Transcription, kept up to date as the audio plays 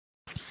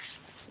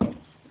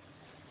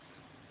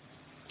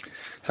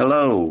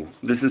Hello,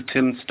 this is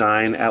Tim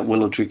Stein at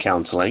Willow Tree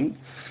Counseling,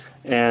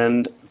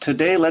 and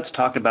today let's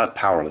talk about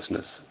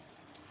powerlessness.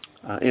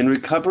 In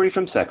recovery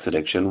from sex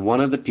addiction,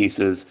 one of the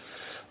pieces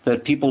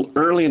that people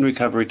early in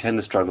recovery tend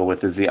to struggle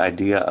with is the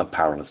idea of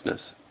powerlessness.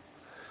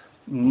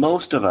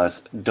 Most of us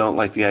don't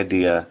like the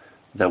idea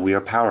that we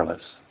are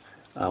powerless.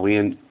 We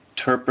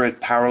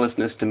interpret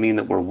powerlessness to mean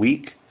that we're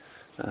weak,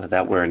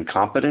 that we're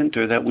incompetent,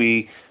 or that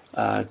we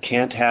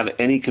can't have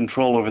any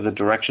control over the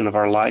direction of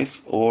our life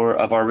or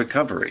of our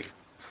recovery.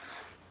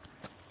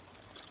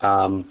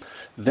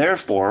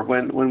 Therefore,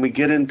 when we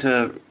get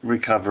into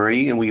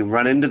recovery and we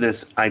run into this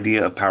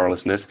idea of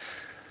powerlessness,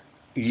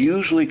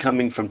 usually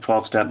coming from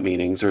 12-step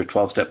meetings or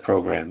 12-step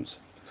programs,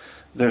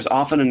 there's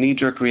often a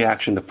knee-jerk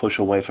reaction to push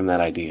away from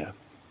that idea.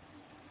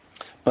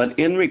 But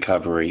in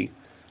recovery,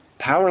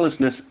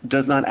 powerlessness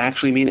does not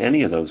actually mean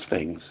any of those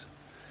things.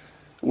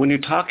 When you're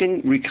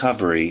talking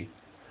recovery,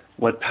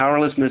 what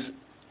powerlessness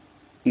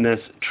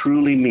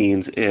truly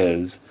means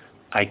is,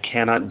 I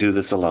cannot do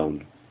this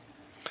alone.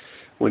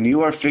 When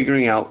you are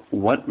figuring out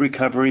what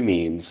recovery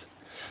means,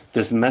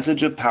 this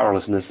message of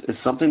powerlessness is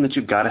something that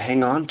you've got to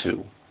hang on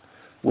to.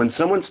 When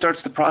someone starts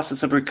the process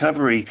of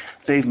recovery,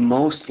 they've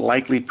most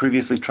likely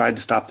previously tried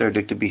to stop their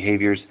addictive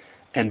behaviors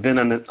and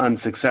been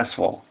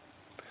unsuccessful.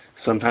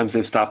 Sometimes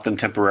they've stopped them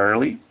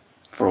temporarily,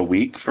 for a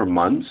week, for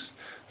months,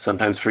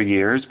 sometimes for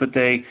years, but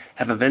they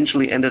have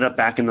eventually ended up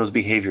back in those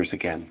behaviors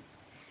again.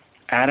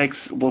 Addicts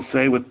will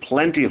say with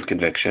plenty of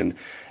conviction,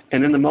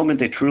 and in the moment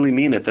they truly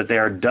mean it, that they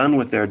are done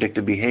with their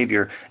addictive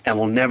behavior and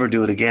will never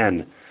do it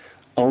again,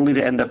 only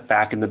to end up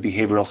back in the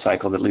behavioral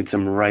cycle that leads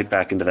them right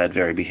back into that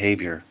very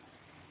behavior.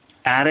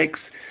 Addicts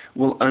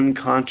will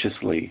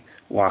unconsciously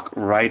walk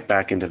right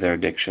back into their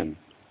addiction,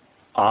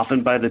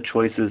 often by the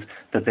choices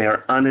that they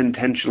are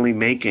unintentionally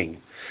making,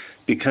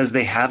 because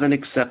they haven't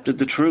accepted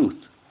the truth.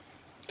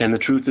 And the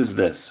truth is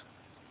this: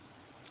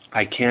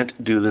 I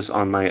can't do this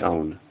on my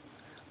own.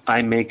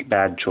 I make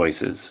bad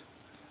choices.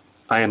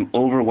 I am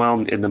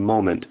overwhelmed in the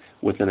moment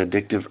with an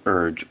addictive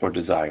urge or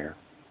desire.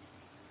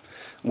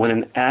 When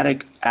an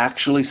addict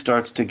actually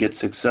starts to get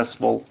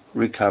successful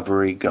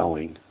recovery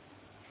going,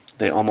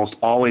 they almost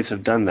always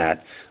have done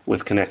that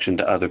with connection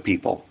to other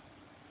people.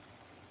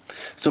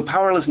 So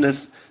powerlessness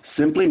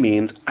simply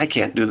means I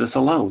can't do this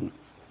alone.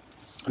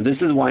 This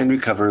is why in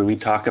recovery we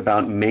talk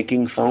about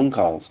making phone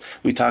calls.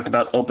 We talk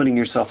about opening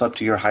yourself up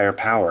to your higher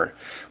power.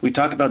 We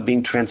talk about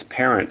being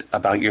transparent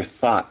about your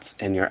thoughts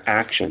and your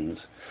actions.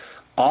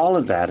 All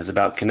of that is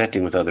about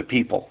connecting with other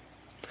people.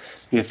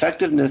 The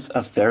effectiveness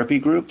of therapy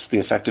groups, the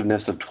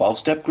effectiveness of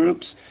 12-step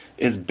groups,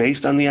 is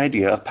based on the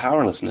idea of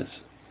powerlessness.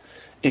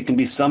 It can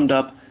be summed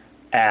up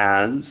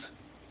as,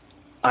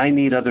 I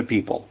need other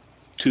people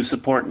to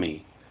support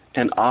me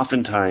and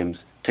oftentimes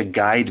to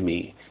guide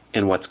me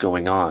in what's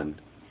going on.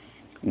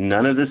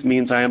 None of this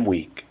means I am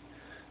weak.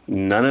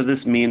 None of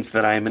this means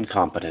that I am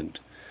incompetent.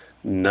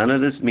 None of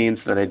this means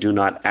that I do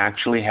not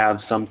actually have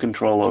some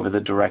control over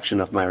the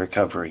direction of my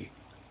recovery.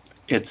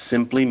 It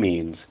simply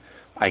means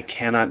I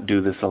cannot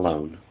do this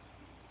alone.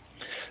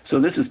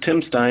 So this is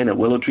Tim Stein at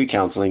Willow Tree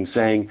Counseling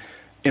saying,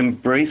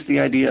 embrace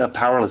the idea of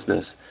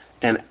powerlessness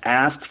and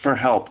ask for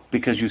help,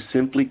 because you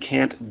simply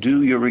can't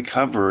do your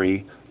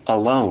recovery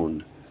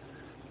alone,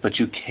 but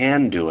you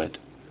can do it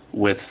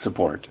with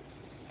support.